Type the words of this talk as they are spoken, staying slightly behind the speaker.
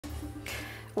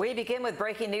We begin with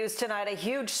breaking news tonight. A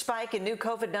huge spike in new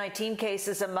COVID-19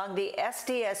 cases among the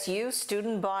SDSU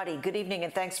student body. Good evening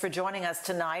and thanks for joining us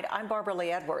tonight. I'm Barbara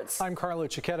Lee Edwards. I'm Carlo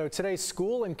Cicchetto. Today,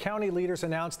 school and county leaders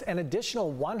announced an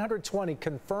additional 120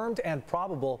 confirmed and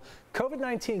probable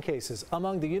COVID-19 cases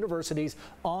among the university's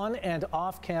on and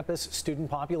off-campus student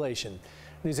population.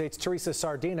 News 8's Teresa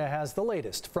Sardina has the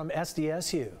latest from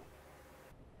SDSU.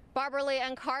 Barbara Lee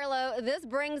and Carlo, this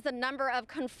brings the number of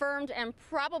confirmed and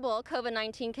probable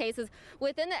COVID-19 cases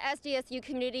within the SDSU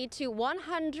community to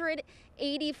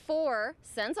 184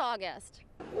 since August.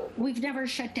 We've never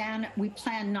shut down. We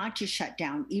plan not to shut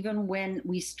down, even when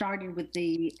we started with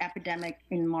the epidemic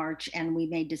in March and we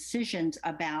made decisions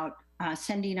about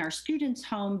sending our students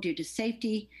home due to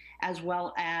safety, as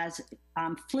well as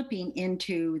flipping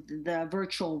into the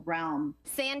virtual realm.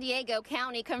 San Diego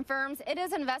County confirms it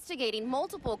is investigating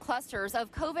multiple clusters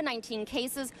of COVID-19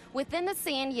 cases within the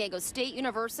San Diego State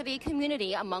University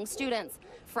community among students.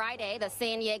 Friday, the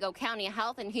San Diego County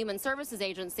Health and Human Services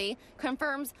Agency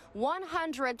confirms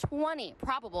 120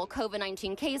 probable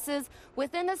COVID-19 cases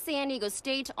within the San Diego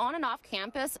State on and off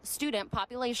campus student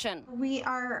population. We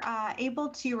are able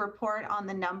to report on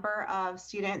the number of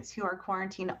students who are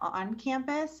quarantined on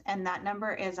campus, and that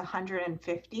number is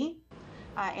 150.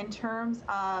 In terms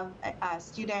of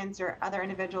students or other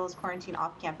individuals quarantined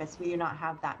off campus, we do not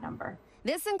have that number.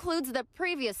 This includes the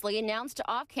previously announced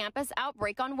off-campus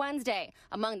outbreak on Wednesday.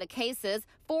 Among the cases,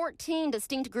 14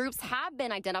 distinct groups have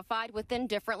been identified within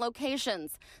different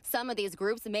locations. Some of these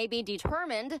groups may be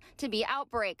determined to be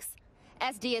outbreaks.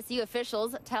 SDSU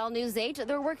officials tell News 8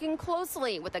 they're working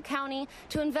closely with the county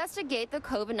to investigate the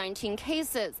COVID-19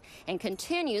 cases and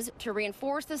continues to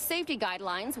reinforce the safety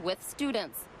guidelines with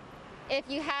students. If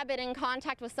you have been in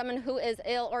contact with someone who is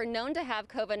ill or known to have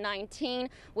COVID-19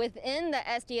 within the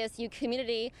SDSU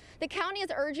community, the county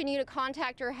is urging you to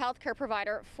contact your healthcare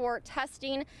provider for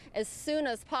testing as soon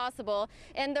as possible.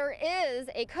 And there is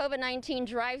a COVID-19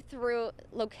 drive-through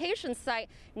location site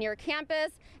near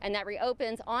campus, and that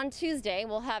reopens on Tuesday.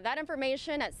 We'll have that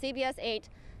information at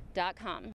cbs8.com.